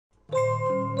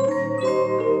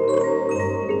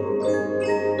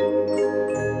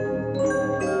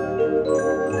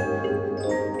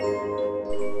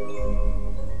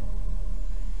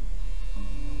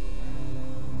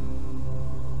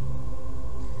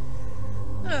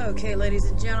Okay, ladies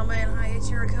and gentlemen, hi, it's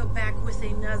Yuriko back with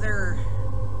another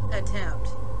attempt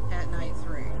at night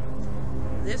 3.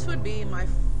 This would be my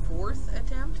 4th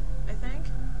attempt, I think.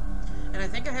 And I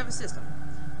think I have a system,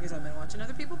 because I've been watching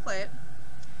other people play it.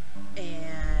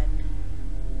 And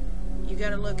you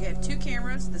gotta look at 2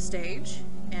 cameras, the stage,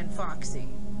 and Foxy.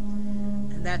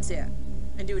 And that's it.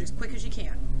 And do it as quick as you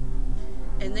can.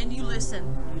 And then you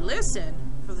listen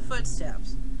for the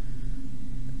footsteps.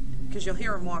 Because you'll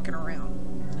hear them walking around.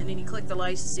 And then you click the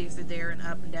lights to see if they're there and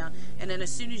up and down. And then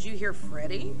as soon as you hear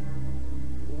Freddy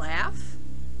laugh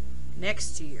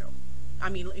next to you, I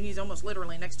mean, he's almost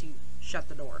literally next to you, shut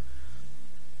the door.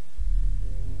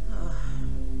 Oh,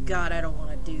 God, I don't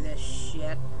want to do this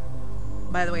shit.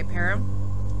 By the way, Param,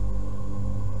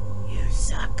 you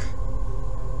suck.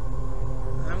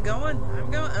 I'm going.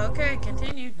 Okay,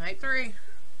 continue. Night 3.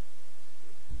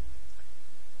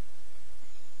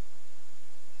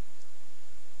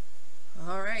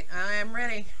 Alright, I am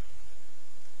ready.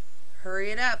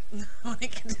 Hurry it up. I want to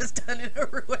get this done and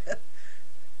over with.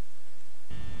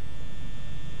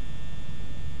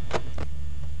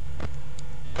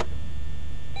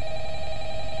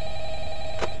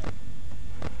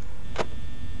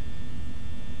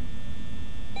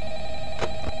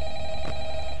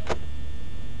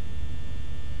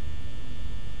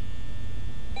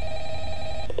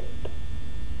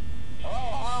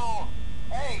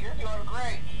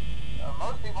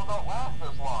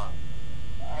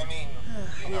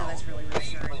 Yeah, that's really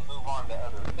reassuring.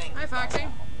 Hi, Foxy.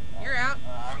 You're out.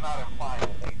 I'm not implying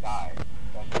that they died.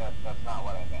 That's not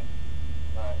what I meant.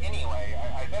 Anyway,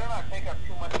 I better not take up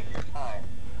too much of your time.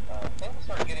 Things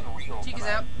start getting real Chica's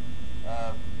tonight.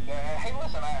 out. Hey,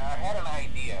 listen, I had an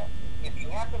idea. If you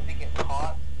happen to get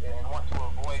caught and want to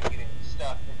avoid getting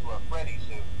stuffed into a Freddy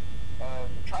suit,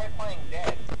 try playing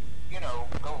dead. You know,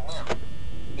 go limp.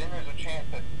 Then there's a chance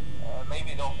that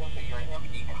maybe they'll think that you're an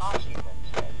empty costume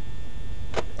instead.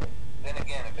 Then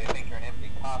again, if they think you're an empty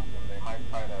costume, they might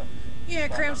try to... Yeah,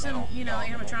 cram some, you know,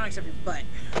 animatronics up your butt.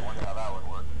 I wonder how that would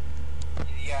work.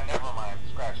 Yeah, never mind.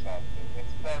 Scratch that.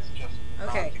 It's best just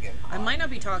Okay, not to get caught. I might not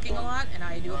be talking a lot, and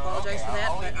I do apologize for that,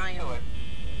 I'll but leave I you to am it.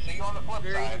 See you on the flip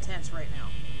very side. intense right now.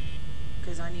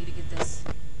 Because I need to get this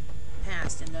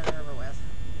passed and done and over with.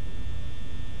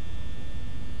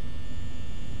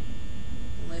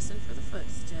 Listen for the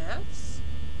footsteps.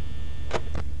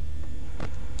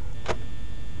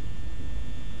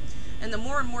 And the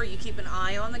more and more you keep an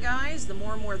eye on the guys, the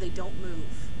more and more they don't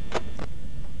move.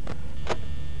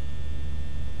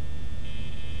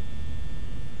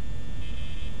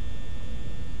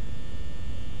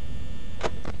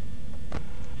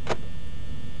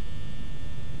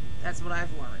 That's what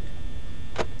I've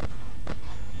learned.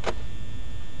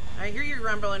 I hear you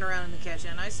rumbling around in the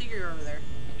kitchen. I see you're over there.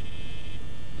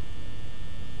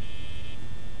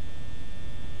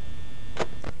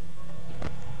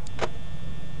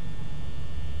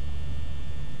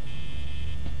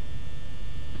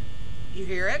 You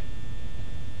hear it?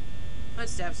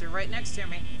 Footsteps are right next to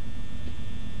me.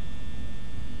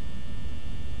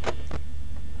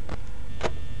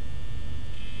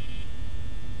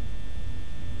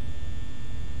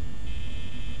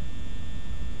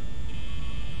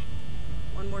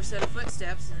 One more set of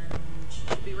footsteps and she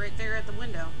should be right there at the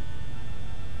window.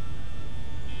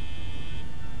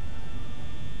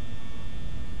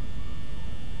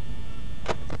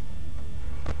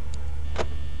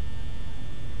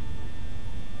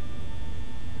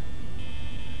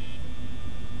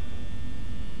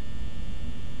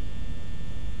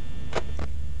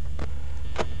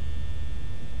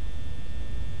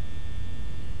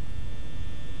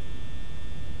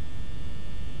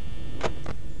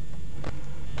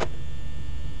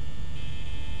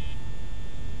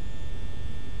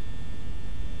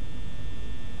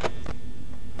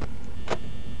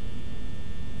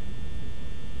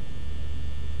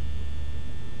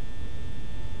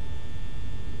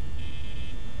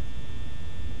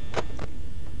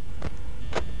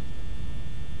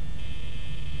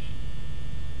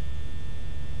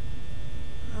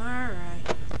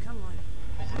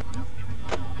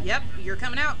 Yep, you're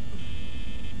coming out.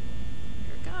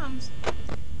 Here it comes.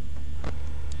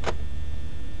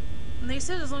 And they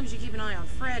said as long as you keep an eye on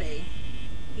Freddy,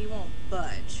 he won't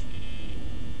budge.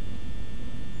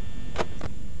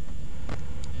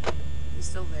 He's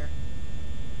still there.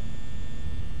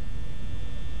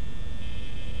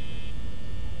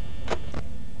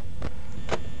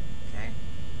 Okay.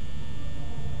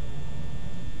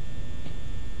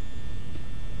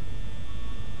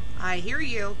 I hear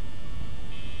you.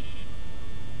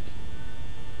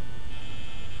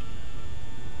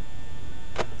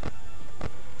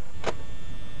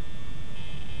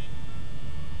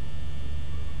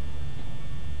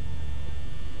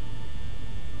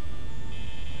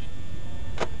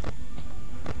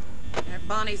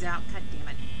 Bonnie's out. God damn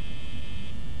it.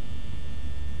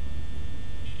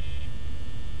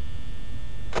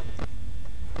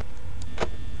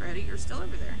 Freddy, you're still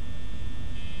over there.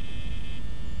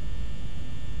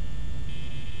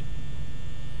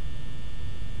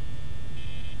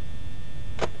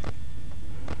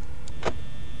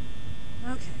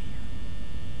 Okay.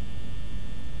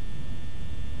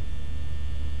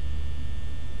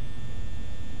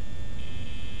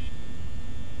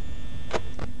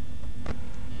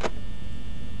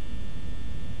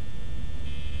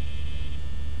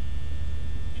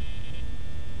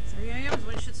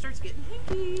 Starts getting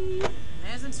hinky. It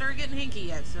hasn't started getting hinky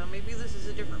yet, so maybe this is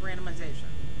a different randomization.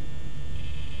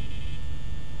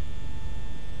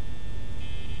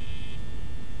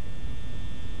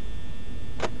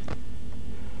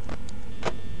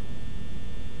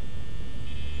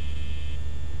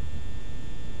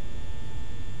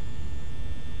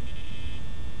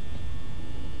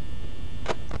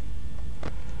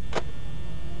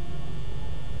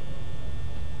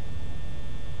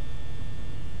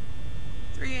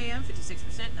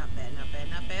 Not bad, not bad,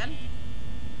 not bad.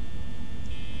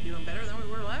 Doing better than we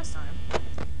were last time.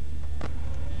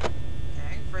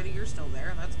 Okay, Freddy, you're still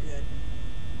there. That's good.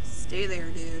 Stay there,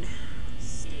 dude.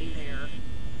 Stay there.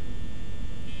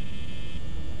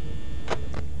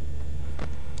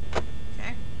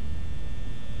 Okay.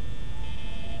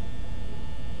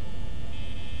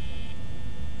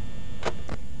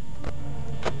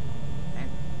 Okay.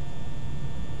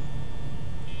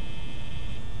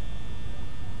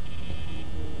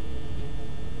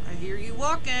 I hear you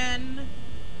walking.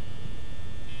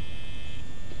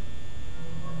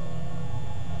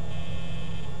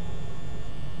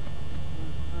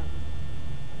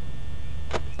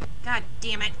 God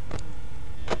damn it.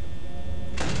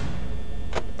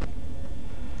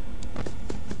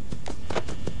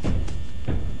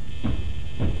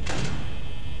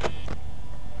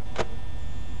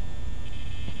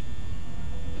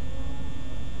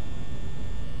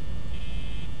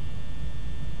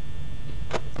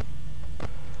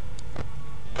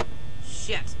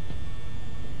 Shit.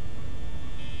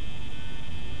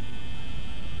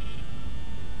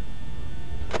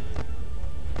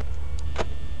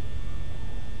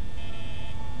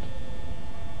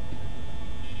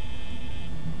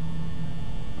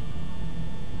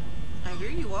 I hear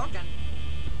you walking.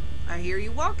 I hear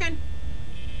you walking.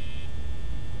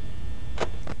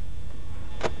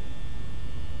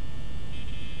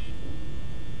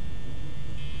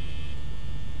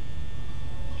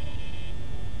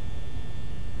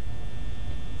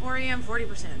 AM, 40%.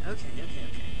 Okay, okay,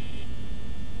 okay.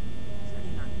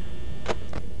 39.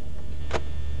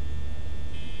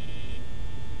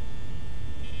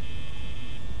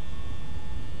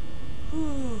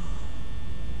 Whew.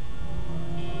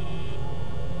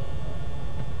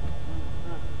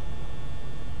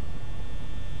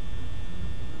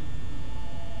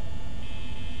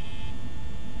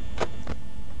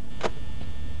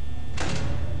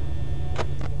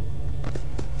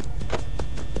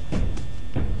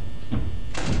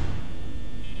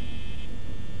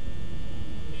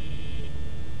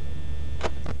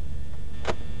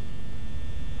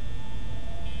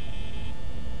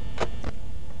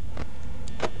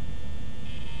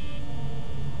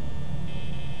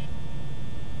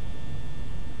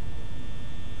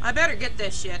 I better get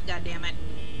this shit, goddammit.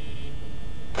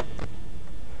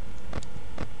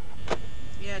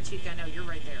 Yeah, Chica, I know, you're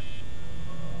right there.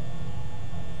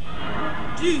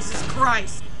 Jesus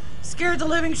Christ! Scared the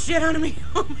living shit out of me.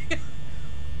 Oh my god.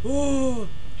 Oh.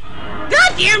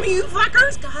 God damn you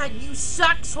fuckers! God, you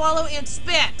suck, swallow, and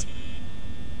spit!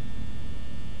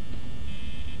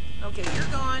 Okay,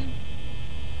 you're gone.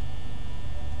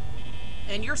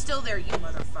 And you're still there, you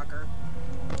motherfucker.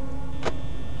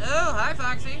 Oh, hi,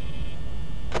 Foxy.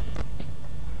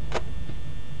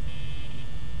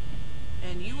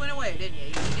 And you went away, didn't you?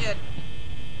 You did.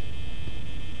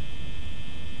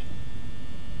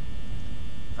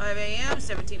 5 AM,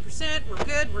 17%. We're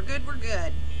good, we're good, we're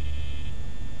good.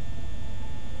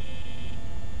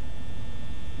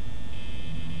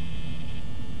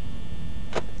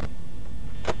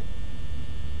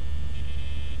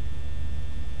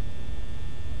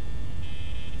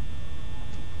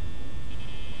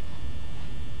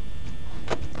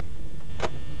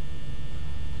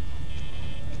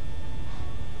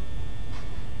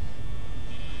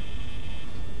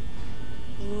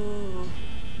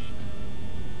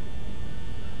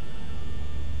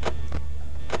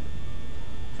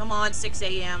 Come on, 6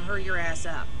 AM, hurry your ass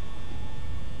up.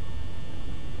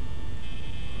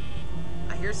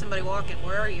 I hear somebody walking.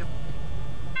 Where are you?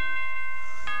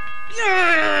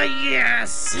 Yeah,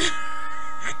 yes!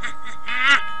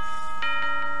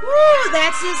 Woo!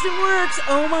 That system works!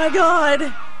 Oh my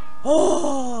god!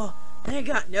 Oh! Thank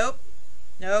god. Nope.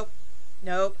 Nope.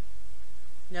 Nope.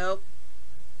 Nope.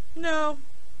 No.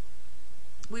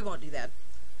 We won't do that.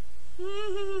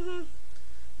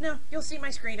 No, you'll see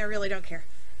my screen. I really don't care.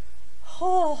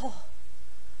 Oh.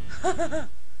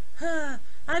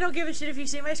 I don't give a shit if you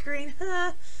see my screen.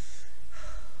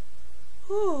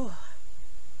 Whew.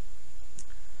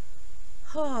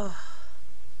 Oh.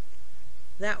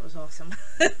 That was awesome.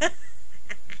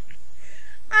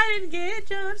 I didn't get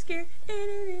jump scared.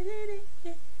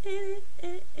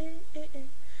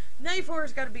 Night 4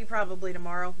 has got to be probably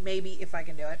tomorrow. Maybe, if I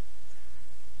can do it.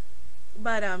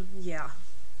 But, yeah.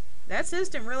 That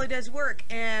system really does work.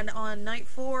 And on night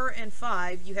 4 and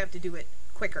 5, you have to do it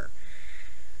quicker.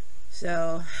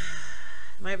 So,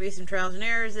 might be some trials and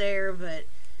errors there, but,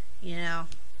 you know,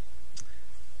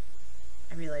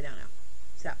 I really don't know.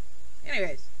 So,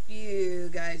 anyways, if you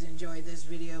guys enjoyed this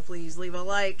video, please leave a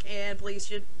like, and please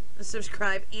should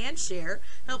subscribe and share.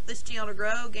 Help this channel to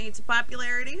grow, gain some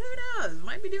popularity. Who knows?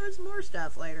 Might be doing some more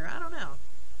stuff later. I don't know.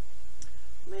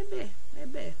 Maybe.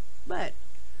 But,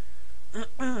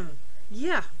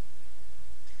 yeah.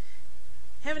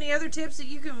 Have any other tips that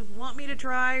you can want me to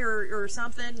try or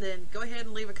something, then go ahead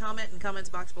and leave a comment in the comments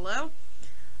box below.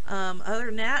 Other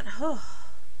than that, I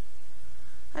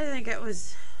think it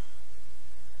was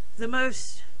the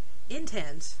most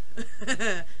intense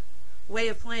way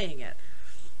of playing it.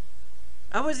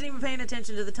 I wasn't even paying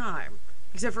attention to the time,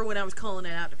 except for when I was calling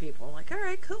it out to people. I'm like,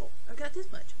 alright, cool, I've got this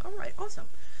much. Alright, awesome.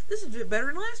 This is a bit better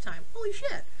than last time. Holy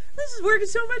shit, this is working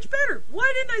so much better.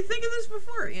 Why didn't I think of this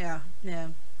before? Yeah.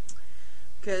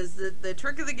 Because the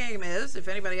trick of the game is, if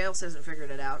anybody else hasn't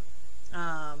figured it out,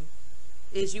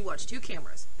 is you watch 2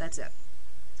 cameras. That's it.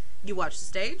 You watch the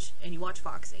stage, and you watch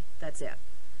Foxy. That's it.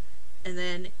 And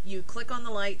then you click on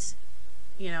the lights,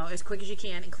 you know, as quick as you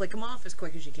can, and click them off as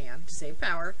quick as you can to save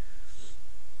power.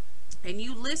 And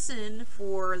you listen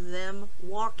for them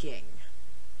walking.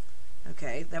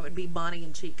 Okay, that would be Bonnie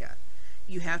and Chica.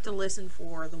 You have to listen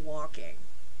for the walking.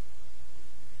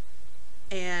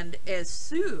 And as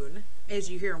soon as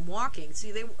you hear them walking,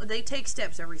 see, they take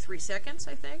steps every 3 seconds,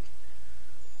 I think.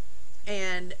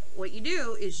 And what you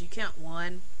do is you count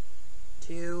 1,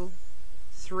 2,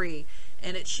 3,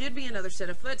 and it should be another set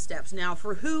of footsteps. Now,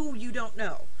 for who, you don't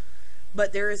know,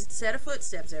 but there is a set of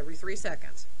footsteps every 3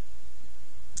 seconds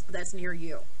that's near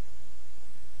you.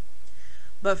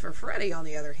 But for Freddy, on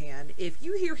the other hand, if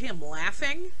you hear him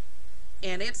laughing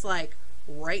and it's like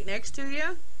right next to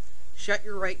you, shut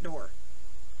your right door,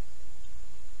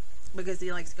 because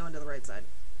he likes going to the right side.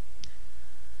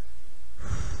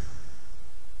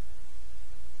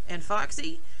 And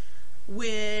Foxy,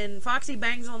 when Foxy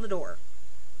bangs on the door,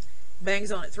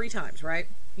 bangs on it 3 times, right?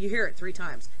 You hear it 3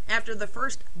 times. After the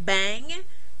first bang,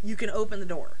 you can open the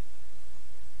door,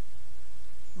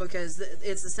 because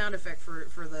it's the sound effect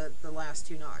for the last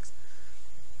 2 knocks.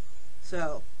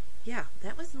 So, yeah,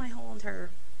 that was my whole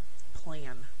entire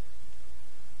plan.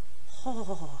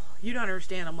 Oh, you don't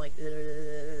understand. I'm like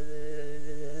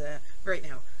right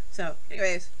now. So,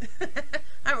 anyways,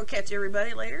 I will catch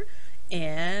everybody later.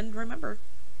 And remember,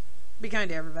 be kind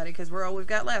to everybody, because we're all we've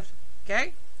got left.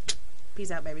 Okay?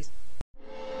 Peace out, babies.